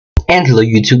And hello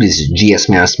YouTube, this is GS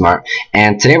Man Smart,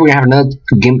 and today we're gonna have another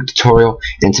Gimp tutorial.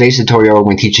 In today's tutorial, we're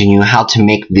going to be teaching you how to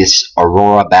make this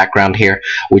Aurora background here,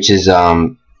 which is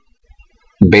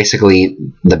basically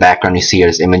the background you see here,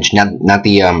 this image, not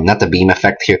the beam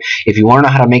effect here. If you want to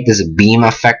know how to make this beam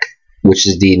effect, which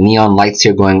is the neon lights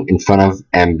here going in front of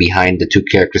and behind the two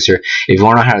characters here, if you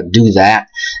want to know how to do that,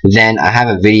 then I have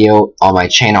a video on my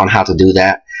channel on how to do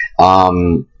that.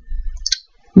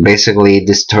 Basically,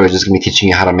 this tutorial is just going to be teaching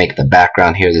you how to make the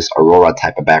background here, this Aurora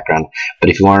type of background. But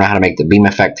if you want to know how to make the beam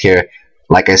effect here,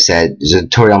 like I said, there's a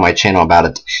tutorial on my channel about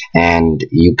it, and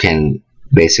you can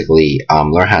basically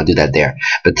learn how to do that there.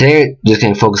 But today, just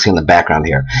going to focus on the background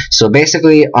here. So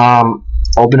basically,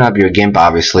 open up your Gimp,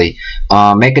 obviously.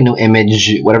 Make a new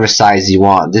image, whatever size you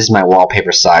want. This is my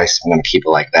wallpaper size. I'm going to keep it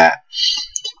like that.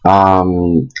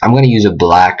 I'm going to use a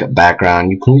black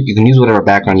background. You can use whatever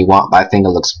background you want, but I think it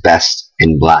looks best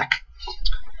in black.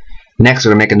 Next,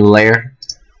 we're going to make a new layer.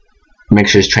 Make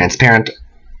sure it's transparent.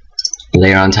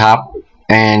 Layer on top.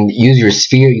 And use your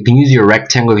sphere. You can use your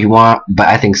rectangle if you want, but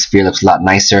I think sphere looks a lot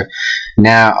nicer.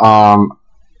 Now,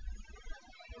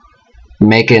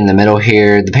 make it in the middle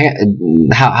here. I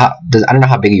don't know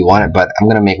how big you want it, but I'm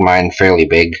going to make mine fairly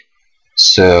big.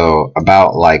 So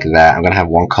about like that. I'm gonna have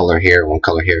one color here, one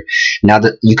color here. Now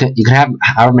that you can have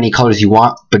however many colors you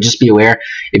want, but just be aware,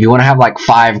 if you want to have like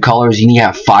 5 colors, you need to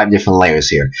have 5 different layers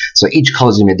here. So each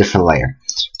color is gonna be a different layer.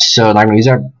 So I'm gonna use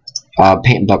our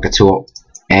paint bucket tool,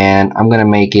 and I'm gonna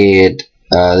make it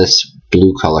this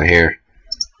blue color here.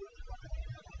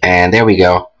 And there we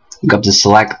go. Go up to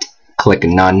select, click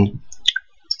none,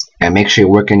 and make sure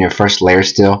you're working your first layer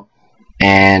still.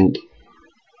 And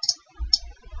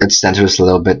let's center this a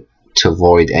little bit to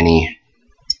avoid any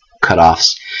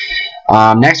cutoffs.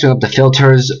 Next, we have the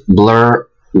filters, blur,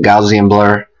 Gaussian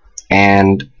blur,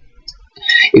 and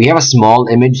if you have a small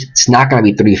image, it's not going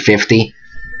to be 350.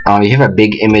 If you have a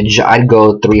big image, I'd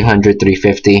go 300,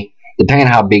 350. Depending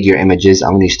on how big your image is,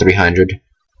 I'm going to use 300,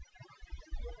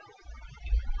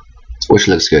 which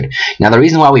looks good. Now, the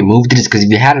reason why we moved it is because if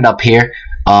you had it up here,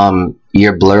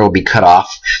 your blur will be cut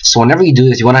off. So whenever you do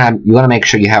this, you want to make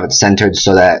sure you have it centered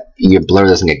so that your blur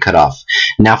doesn't get cut off.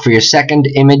 Now for your second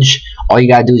image, all you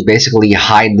gotta do is basically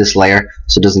hide this layer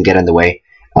so it doesn't get in the way.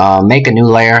 Make a new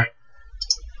layer,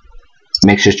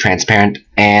 make sure it's transparent,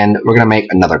 and we're gonna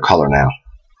make another color now.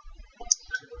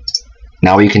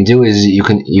 Now what you can do is you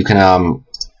can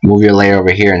move your layer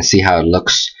over here and see how it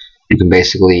looks. You can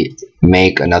basically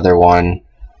make another one.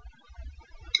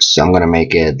 So I'm gonna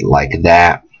make it like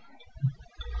that.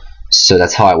 So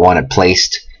that's how I want it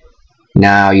placed.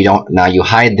 Now you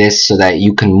hide this so that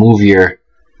you can move your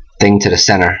thing to the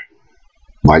center.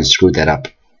 Well, I just screwed that up.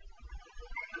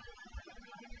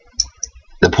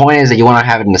 The point is that you want to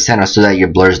have it in the center so that your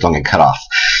blurs don't get cut off.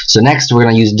 So next we're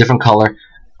gonna use a different color.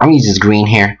 I'm gonna use this green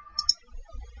here,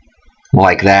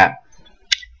 like that,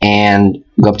 and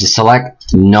go up to select,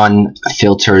 none,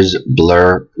 filters,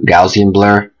 blur, Gaussian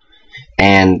blur,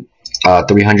 and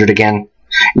 300 again.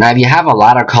 Now if you have a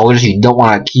lot of colors, you don't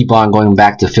want to keep on going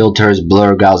back to filters,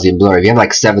 blur, Gaussian blur. If you have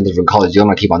like 7 different colors, you don't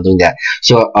want to keep on doing that.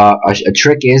 So a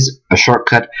trick is, a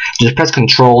shortcut, just press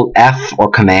Control F or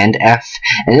Command F,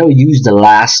 and it'll use the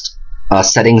last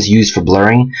settings used for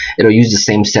blurring. It'll use the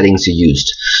same settings you used.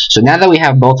 So now that we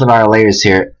have both of our layers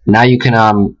here, now you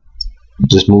can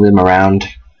just move them around,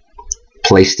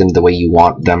 place them the way you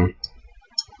want them.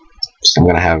 So I'm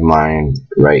gonna have mine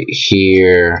right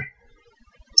here,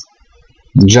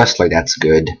 just like that's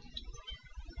good.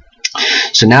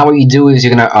 So now what you do is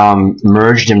you're gonna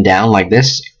merge them down like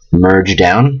this, merge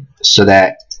down so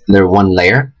that they're one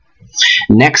layer.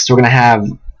 Next, we're gonna have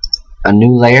a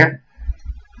new layer,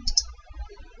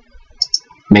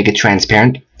 make it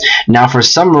transparent. Now, for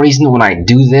some reason, when I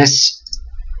do this,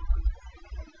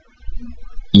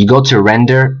 you go to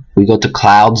render, we go to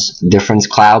clouds, difference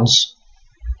clouds.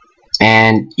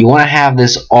 And you want to have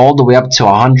this all the way up to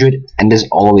 100 and this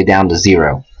all the way down to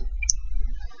 0.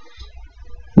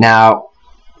 Now,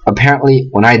 apparently,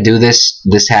 when I do this,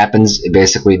 this happens. It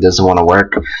basically doesn't want to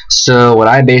work. So what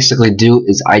I basically do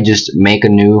is I just make a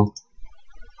new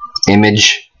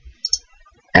image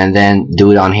and then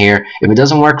do it on here. If it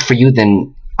doesn't work for you,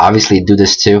 then obviously do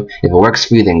this too. If it works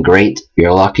for you, then great.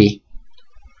 You're lucky.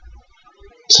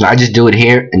 So I just do it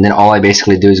here, and then all I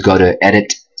basically do is go to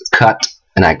Edit, Cut,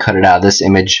 and I cut it out of this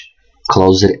image,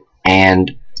 close it,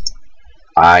 and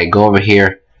I go over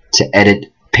here to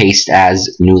edit, paste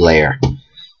as, new layer.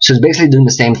 So it's basically doing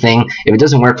the same thing. If it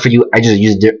doesn't work for you, I just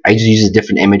use a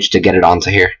different image to get it onto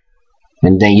here,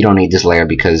 and then you don't need this layer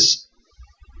because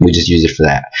we just use it for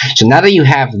that. So now that you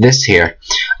have this here,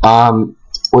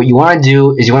 what you want to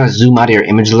do is you want to zoom out of your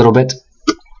image a little bit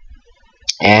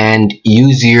and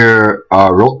use your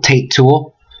rotate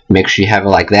tool. Make sure you have it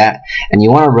like that, and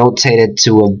you want to rotate it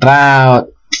to about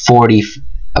 40,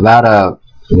 about a,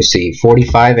 let me see,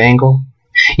 45 angle.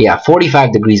 Yeah,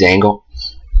 45 degrees angle,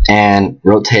 and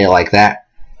rotate it like that.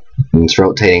 And it's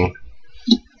rotating.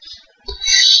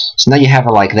 So now you have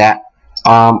it like that.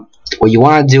 What you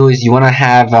want to do is you want to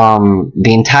have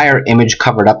the entire image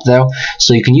covered up though,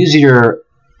 so you can use your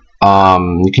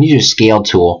scale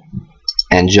tool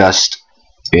and just,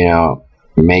 you know,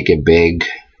 make it big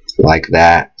like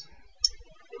that.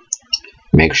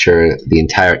 Make sure the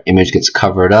entire image gets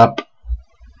covered up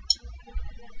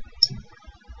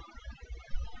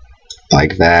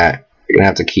like that. You're gonna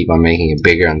have to keep on making it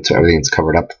bigger until everything's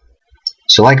covered up.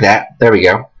 So like that. There we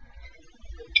go.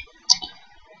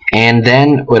 And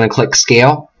then we're gonna click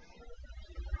scale.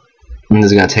 And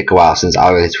this is gonna take a while since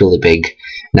obviously it's really big.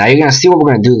 Now you're gonna see what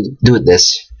we're gonna do with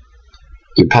this.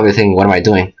 You're probably thinking, what am I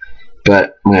doing?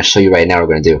 But I'm gonna show you right now what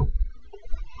we're gonna do.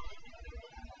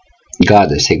 God,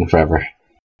 this is taking forever.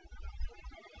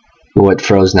 Well, it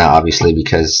froze now, obviously,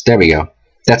 because there we go.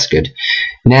 That's good.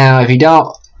 Now, if you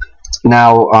don't, you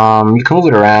can move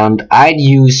it around. I'd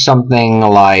use something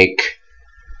like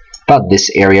about this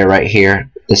area right here.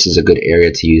 This is a good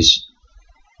area to use.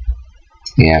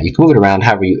 Yeah, you can move it around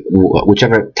however you,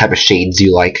 whichever type of shades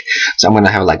you like. So I'm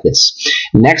gonna have it like this.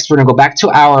 Next, we're gonna go back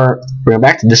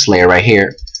to this layer right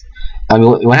here. We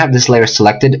want to have this layer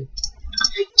selected.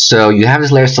 So you have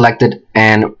this layer selected,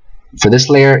 and for this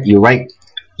layer, you right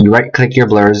click your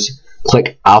blurs,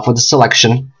 click alpha to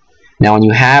selection. Now when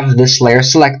you have this layer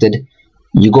selected,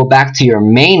 you go back to your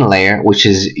main layer, which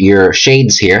is your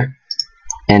shades here,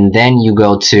 and then you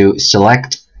go to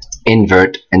select,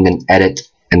 invert, and then edit,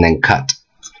 and then cut.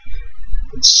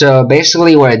 So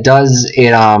basically what it does,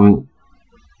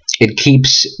 it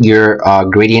keeps your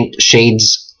gradient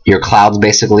shades, your clouds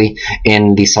basically,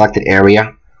 in the selected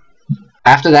area.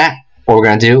 After that, what we're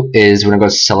going to do is we're going to go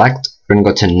to select, we're going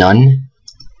to go to none,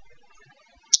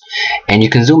 and you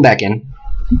can zoom back in.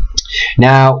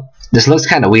 Now this looks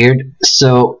kind of weird,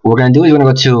 so what we're going to do is we're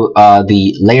going to go to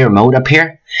the layer mode up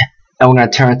here, and we're going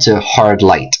to turn it to hard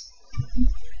light.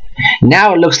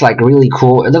 Now it looks like really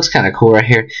cool. It looks kind of cool right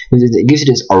here. It gives you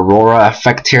this Aurora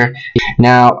effect here.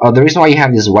 Now the reason why you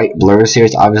have these white blurs here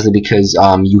is obviously because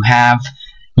you have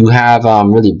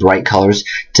really bright colors.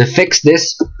 To fix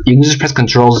this, you can just press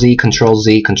Control Z, Control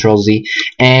Z, Control Z,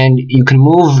 and you can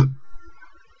move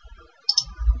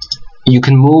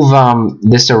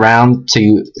this around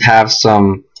to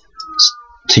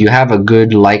you have a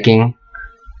good liking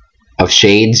of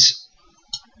shades.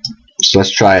 So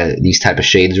let's try these type of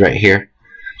shades right here.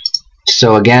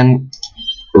 So again,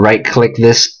 right click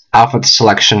this, alpha to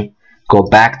selection, go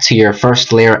back to your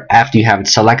first layer after you have it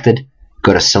selected,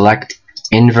 go to select,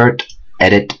 invert,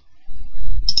 edit,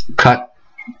 cut.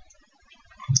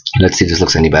 Let's see if this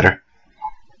looks any better.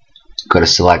 Go to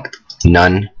select,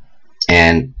 none,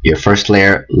 and your first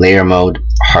layer, layer mode,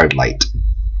 hard light.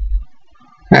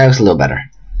 That looks a little better.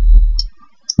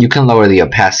 You can lower the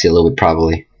opacity a little bit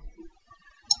probably.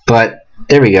 But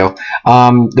there we go.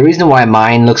 The reason why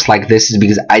mine looks like this is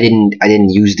because I didn't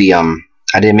use the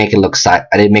I didn't make it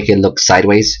look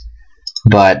sideways,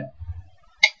 but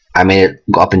I made it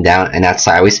go up and down and not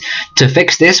sideways. To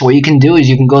fix this, what you can do is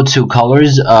you can go to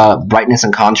colors, brightness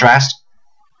and contrast,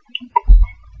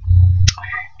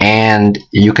 and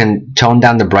you can tone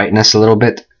down the brightness a little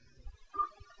bit.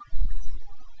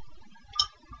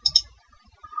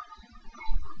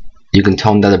 You can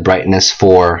tone down the brightness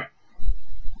for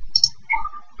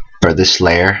this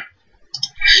layer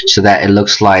so that it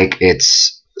looks like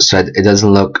it's, so it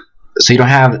doesn't look, so you don't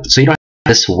have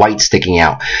this white sticking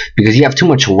out because you have too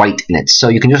much white in it. So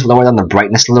you can just lower down the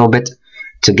brightness a little bit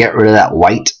to get rid of that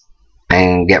white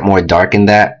and get more dark in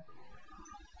that.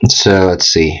 So let's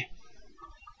see,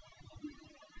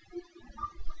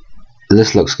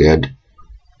 this looks good.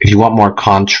 If you want more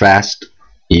contrast,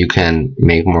 you can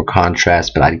make more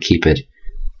contrast, but I'd keep it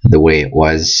the way it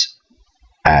was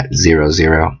at 0,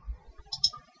 0.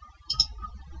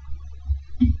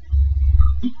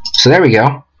 So there we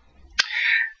go.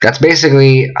 That's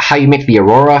basically how you make the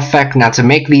Aurora effect. Now to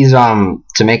make these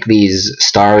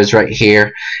stars right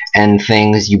here and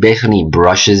things, you basically need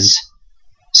brushes.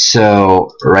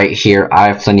 So right here I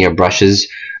have plenty of brushes.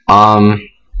 To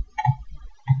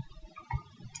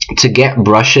get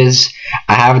brushes,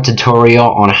 I have a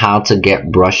tutorial on how to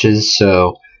get brushes.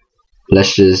 So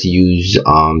let's just use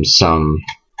some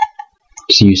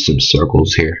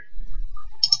circles here.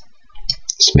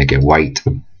 Let's make it white.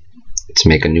 Let's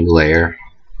make a new layer.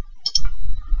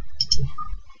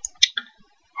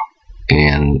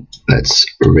 And let's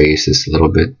raise this a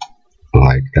little bit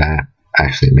like that.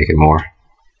 Actually, make it more.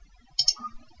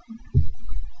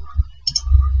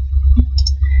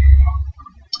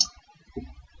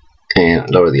 And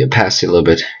lower the opacity a little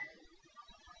bit.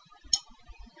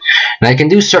 And I can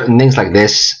do certain things like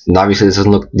this. And obviously, this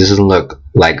doesn't look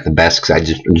like the best because I'm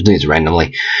just doing this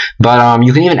randomly. But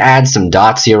you can even add some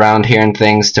dots around here and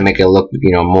things to make it look,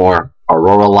 more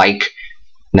Aurora-like.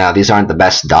 Now, these aren't the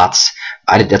best dots.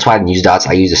 That's why I didn't use dots.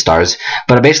 I use the stars.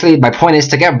 But basically, my point is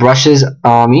to get brushes.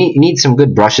 You need some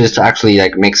good brushes to actually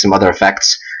make some other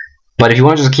effects. But if you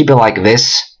want to just keep it like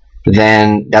this,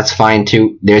 then that's fine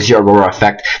too. There's your Aurora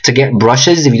effect. To get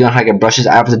brushes, if you don't know how to get brushes,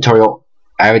 I have a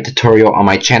tutorial on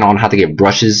my channel on how to get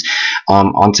brushes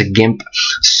onto Gimp.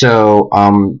 So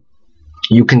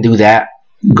you can do that.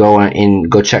 Go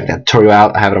check that tutorial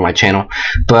out. I have it on my channel.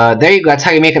 But there you go. That's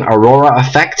how you make an Aurora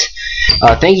effect.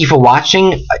 Thank you for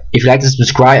watching. If you'd like to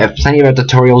subscribe, I have plenty of other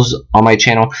tutorials on my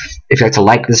channel. If you'd like to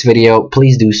like this video,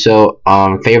 please do so.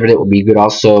 Favorite it would be good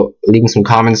also. Leaving some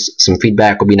comments, some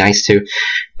feedback would be nice too.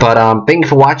 But thank you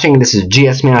for watching. This is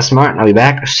GS Man Smart, and I'll be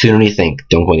back sooner than you think.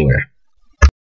 Don't go anywhere.